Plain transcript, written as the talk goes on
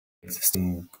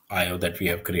existing IO that we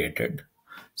have created.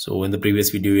 So in the previous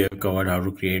video, we have covered how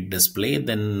to create display.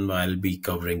 Then I'll be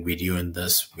covering video in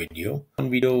this video. On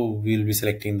video, we'll be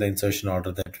selecting the insertion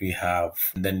order that we have.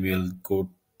 Then we'll go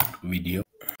to video.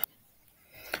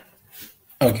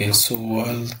 Okay, so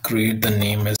I'll create the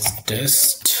name as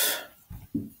test.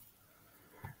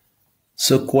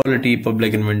 So quality,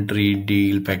 public inventory,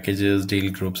 deal packages,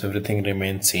 deal groups, everything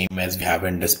remains same as we have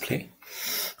in display.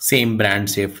 Same brand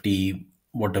safety,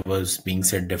 whatever is being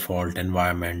set default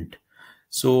environment.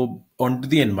 So onto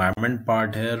the environment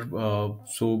part here.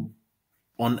 So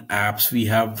on apps, we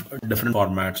have different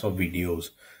formats of videos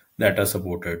that are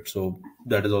supported. So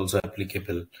that is also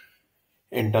applicable.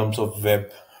 In terms of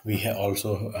web, we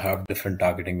also have different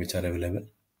targeting which are available.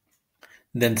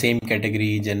 Then same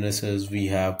category, genesis, we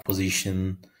have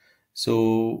position.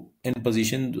 So in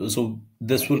position, so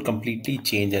this will completely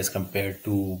change as compared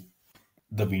to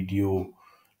the video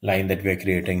line that we are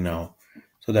creating now.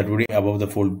 So that would be above the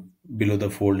fold, below the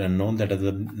fold unknown. That is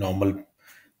the normal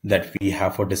that we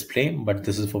have for display, but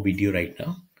this is for video right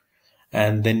now.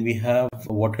 And then we have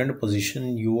what kind of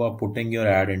position you are putting your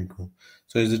ad into.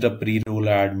 So is it a pre-roll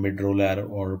ad, mid-roll ad,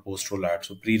 or post-roll ad?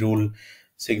 So pre-roll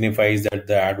signifies that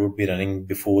the ad would be running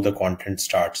before the content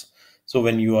starts. So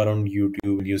when you are on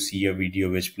YouTube, you see a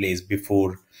video which plays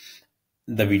before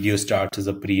the video starts as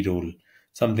a pre-roll.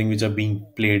 Something which are being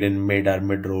played in mid or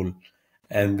mid-roll,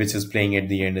 and which is playing at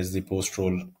the end is the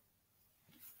post-roll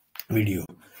video.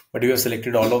 But you have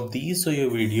selected all of these, so your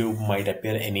video might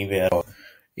appear anywhere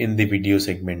in the video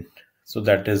segment. So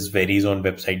that is varies on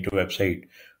website to website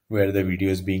where the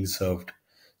video is being served.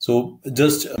 So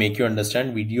just make you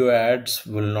understand, video ads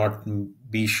will not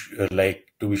be like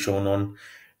to be shown on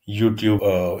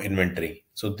YouTube inventory.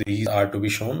 So these are to be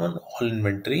shown on all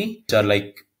inventory, which are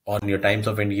like on your Times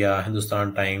of India,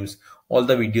 Hindustan Times, all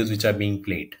the videos which are being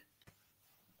played.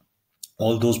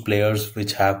 All those players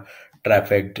which have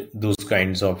trafficked those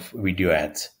kinds of video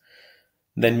ads.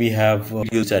 Then we have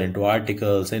videos which are into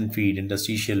articles, in feed,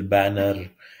 interstitial, banner,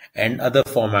 and other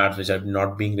formats which are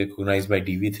not being recognized by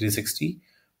DV360,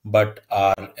 but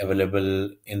are available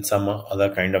in some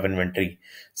other kind of inventory.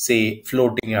 Say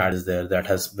floating ad is there that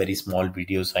has very small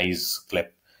video size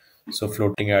clip. So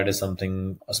floating ad is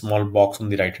something, a small box on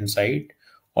the right hand side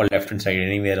or left hand side,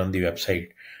 anywhere on the website,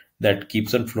 that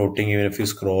keeps on floating even if you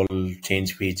scroll,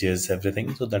 change pages,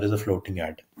 everything. So that is a floating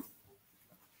ad,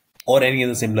 or any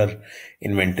other similar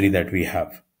inventory that we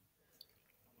have.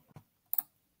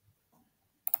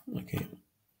 Okay.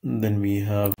 Then we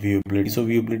have viewability. So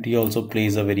viewability also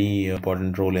plays a very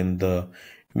important role in the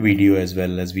video as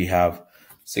well, as we have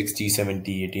 60,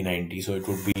 70, 80, 90. So it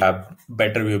would be have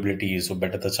better viewability, so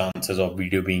better the chances of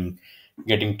video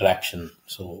getting traction.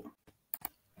 So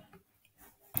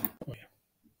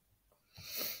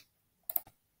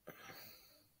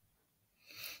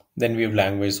then we have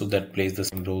language, so that plays the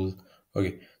same role.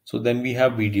 Okay, so then we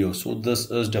have video. So this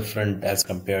is different as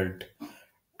compared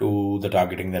to the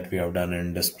targeting that we have done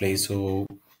in display. So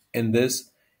in this,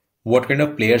 what kind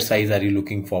of player size are you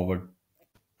looking forward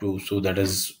to? So that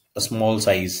is a small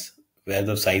size where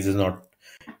the size is not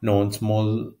known.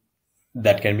 Small,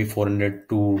 that can be 400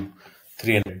 to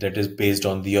 300. That is based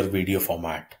on your video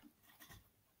format.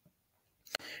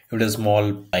 It is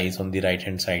small size on the right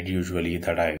hand side usually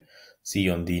that I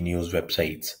see on the news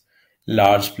websites.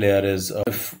 Large player is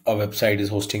if a website is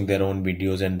hosting their own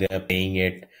videos and they are paying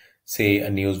it, say a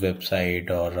news website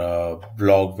or a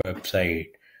blog website,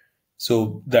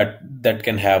 so that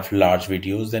can have large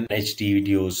videos. Then HD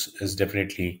videos is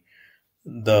definitely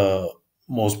the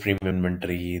most premium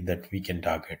inventory that we can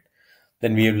target.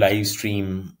 Then we have live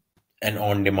stream and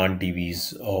on-demand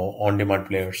TVs or on-demand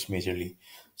players majorly.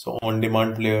 So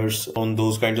on-demand players on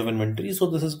those kinds of inventory. So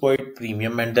this is quite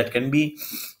premium, and that can be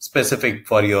specific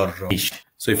for your niche.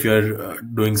 So if you're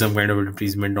doing some kind of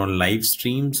advertisement on live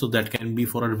stream, so that can be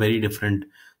for a very different.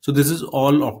 So this is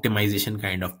all optimization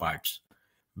kind of parts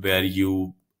where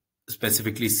you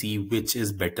specifically see which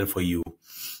is better for you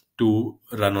to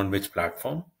run on which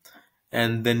platform.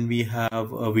 And then we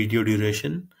have a video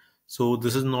duration. So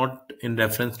this is not in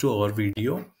reference to our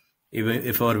video. Even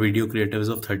if our video creative is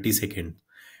of 30 seconds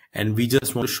and we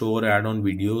just want to show or add on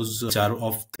videos which are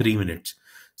of 3 minutes,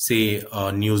 say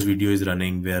a news video is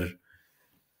running where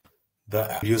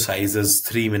the video size is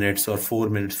 3 minutes or 4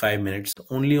 minutes, 5 minutes,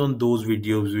 only on those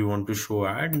videos we want to show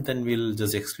ad, and then we'll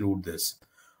just exclude this.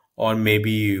 Or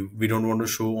maybe we don't want to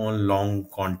show on long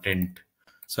content,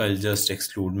 so I'll just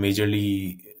exclude.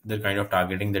 Majorly the kind of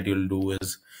targeting that you'll do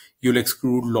is you'll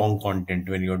exclude long content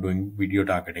when you're doing video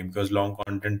targeting, because long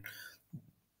content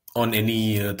on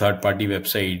any third-party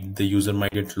website, the user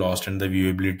might get lost and the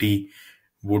viewability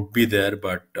would be there,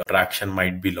 but traction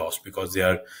might be lost because they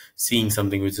are seeing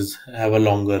something which is have a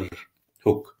longer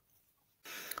hook.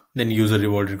 Then user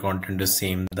rewarded content is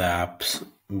same, the apps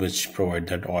which provide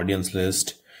that audience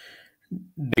list,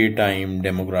 daytime,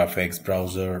 demographics,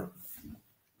 browser,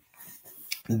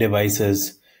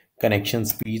 devices, connection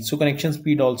speed. So connection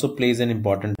speed also plays an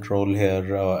important role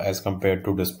here as compared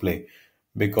to display,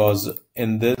 because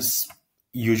in this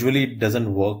usually it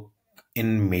doesn't work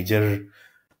in major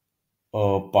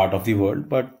part of the world,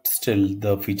 but still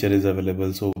the feature is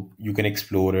available, so you can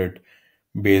explore it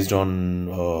based on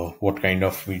what kind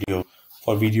of video.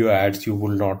 For video ads, you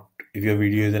will not, if your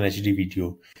video is an HD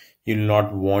video, you'll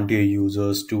not want your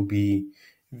users to be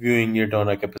viewing it on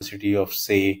a capacity of,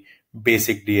 say,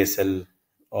 basic DSL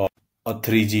or a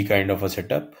 3G kind of a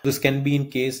setup. This can be in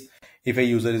case if a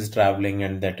user is traveling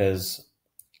and that is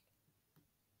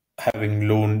having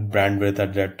low bandwidth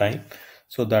at that time.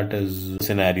 So that is a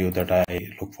scenario that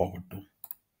I look forward to.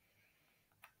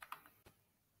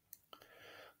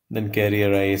 Then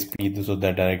carrier ISP, so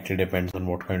that directly depends on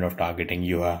what kind of targeting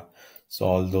you have. So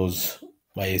all those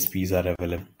ISPs are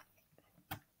available.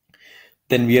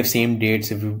 Then we have same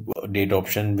dates, if you date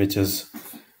option, which is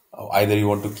either you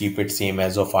want to keep it same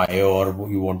as of IO or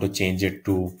you want to change it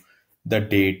to the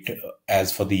date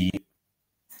as for the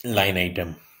line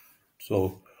item.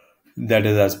 So that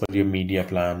is as per your media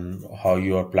plan, how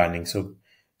you are planning. So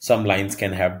some lines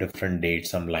can have different dates,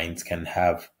 some lines can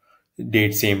have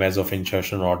date same as of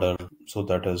insertion order. So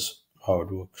that is how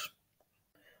it works.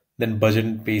 Then budget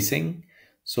and pacing.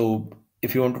 So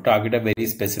if you want to target a very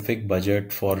specific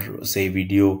budget for, say,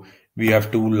 video, we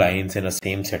have two lines in a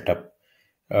same setup.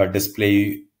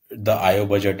 Display, the IO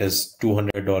budget is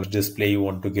 $200. Display you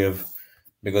want to give,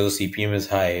 because the CPM is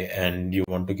high and you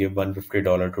want to give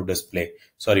 $150 to display,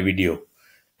 sorry, video,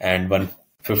 and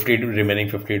 150 remaining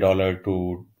 $50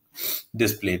 to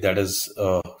display. That is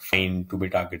fine to be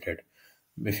targeted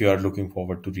if you are looking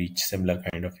forward to reach similar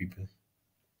kind of people.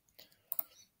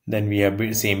 Then we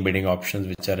have same bidding options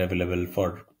which are available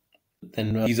for.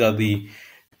 Then these are the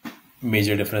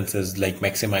major differences, like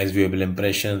maximize viewable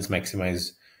impressions,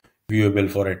 maximize viewable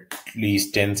for at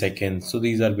least 10 seconds. So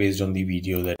these are based on the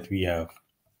video that we have.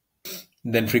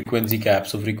 Then frequency cap.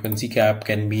 So frequency cap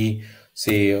can be,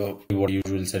 say, what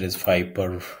usual said is 5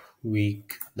 per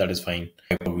week. That is fine.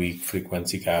 5 per week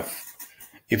frequency cap.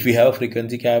 If we have a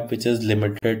frequency cap which is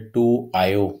limited to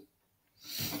IO,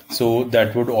 so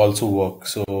that would also work.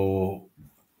 So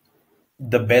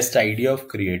the best idea of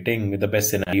creating the best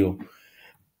scenario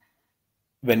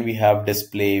when we have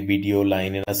display video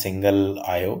line in a single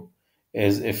IO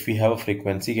is if we have a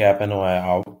frequency cap and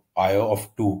IO of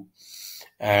 2,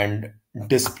 and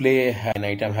display line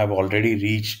item have already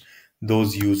reached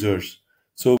those users.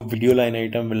 So video line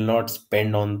item will not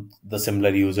spend on the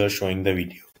similar user showing the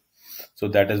video. So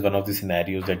that is one of the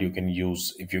scenarios that you can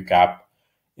use if you cap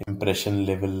impression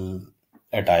level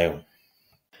at IO.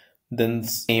 Then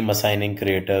same assigning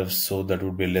creatives. So that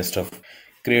would be a list of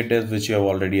creatives which you have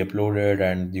already uploaded,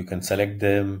 and you can select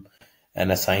them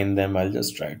and assign them. I'll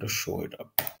just try to show it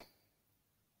up.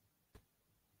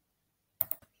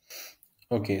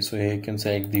 Okay, so here you can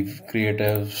select the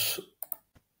creatives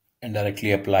and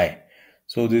directly apply.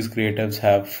 So these creatives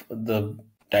have the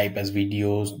type as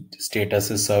videos, status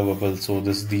is servable. So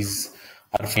these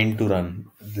are fine to run.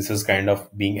 This is kind of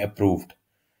being approved.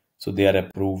 So they are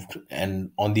approved,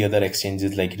 and on the other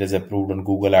exchanges, like it is approved on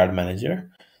Google Ad Manager.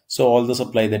 So all the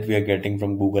supply that we are getting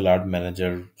from Google Ad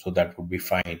Manager, so that would be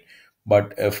fine.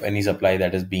 But if any supply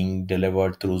that is being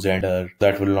delivered through Zender,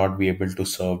 that will not be able to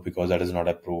serve because that is not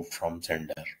approved from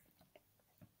Zender.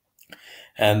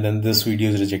 And then this video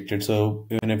is rejected. So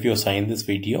even if you assign this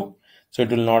video, so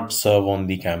it will not serve on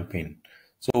the campaign.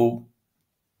 So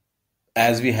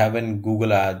as we have in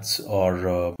Google Ads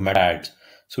or Meta Ads,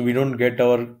 so we don't get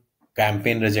our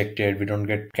campaign rejected, we don't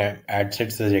get ad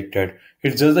sets rejected.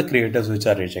 It's just the creators which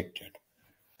are rejected.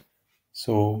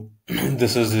 So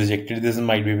this is rejected. This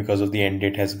might be because of the end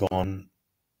date has gone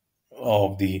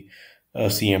of the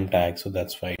CM tag, so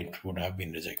that's why it would have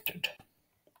been rejected.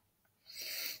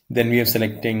 Then we are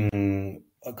selecting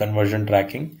conversion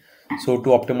tracking. So to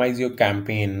optimize your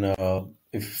campaign,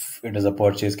 if it is a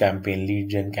purchase campaign, lead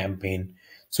gen campaign,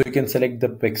 so you can select the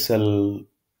pixel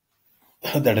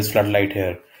that is floodlight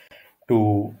here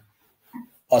to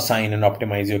assign and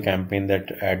optimize your campaign,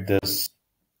 that at this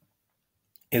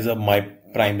is my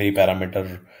primary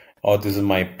parameter, or this is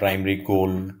my primary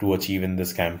goal to achieve in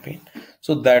this campaign.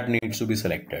 So that needs to be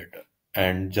selected,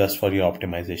 and just for your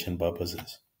optimization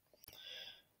purposes.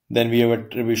 Then we have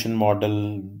attribution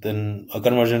model, then a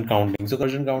conversion counting. So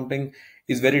conversion counting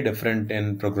is very different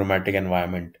in programmatic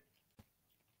environment.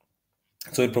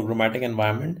 So in programmatic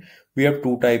environment, we have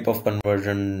two type of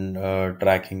conversion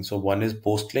tracking. So one is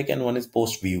post click and one is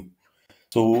post view.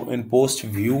 So in post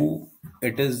view,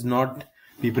 it is not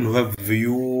people who have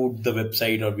viewed the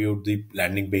website or viewed the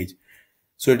landing page.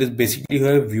 So it is basically who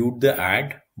have viewed the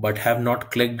ad but have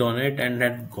not clicked on it and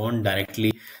had gone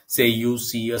directly. Say you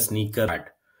see a sneaker ad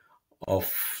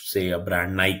of say a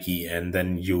brand Nike, and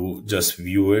then you just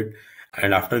view it.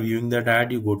 And after viewing that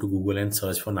ad, you go to Google and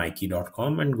search for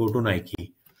Nike.com and go to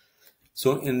Nike.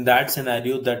 So in that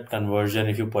scenario, that conversion,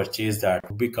 if you purchase that,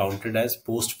 would be counted as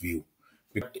post view.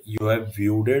 Because you have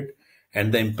viewed it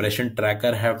and the impression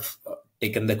tracker have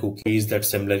taken the cookies that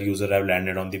similar user have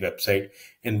landed on the website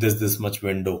in this much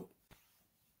window.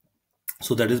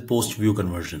 So that is post view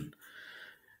conversion.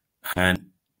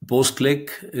 And post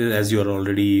click, as you are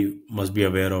already must be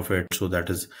aware of it. So that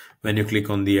is when you click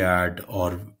on the ad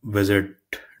or visit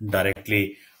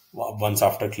directly once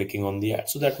after clicking on the ad.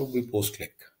 So that would be post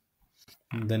click.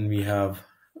 Then we have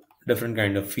different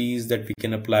kind of fees that we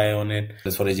can apply on it.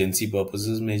 As for agency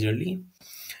purposes majorly.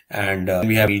 And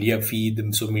we have media fee.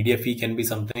 So media fee can be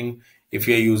something if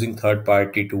you are using third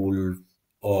party tool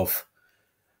of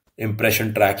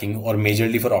impression tracking or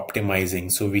majorly for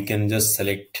optimizing. So we can just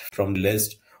select from the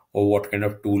list or what kind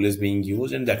of tool is being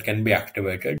used, and that can be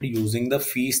activated using the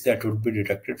fees that would be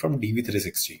deducted from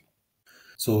DV360.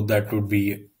 So that would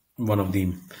be one of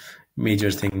the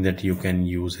major thing that you can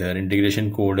use here.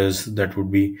 Integration code is that would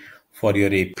be for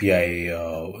your API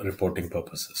reporting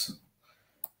purposes.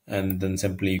 And then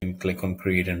simply you can click on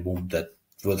create and boom, that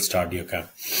will start your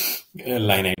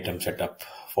line item setup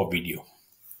for video.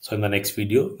 So in the next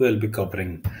video, we'll be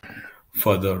covering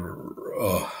further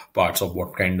parts of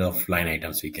what kind of line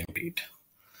items we can create.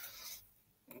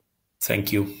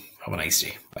 Thank you. Have a nice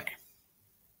day. Bye.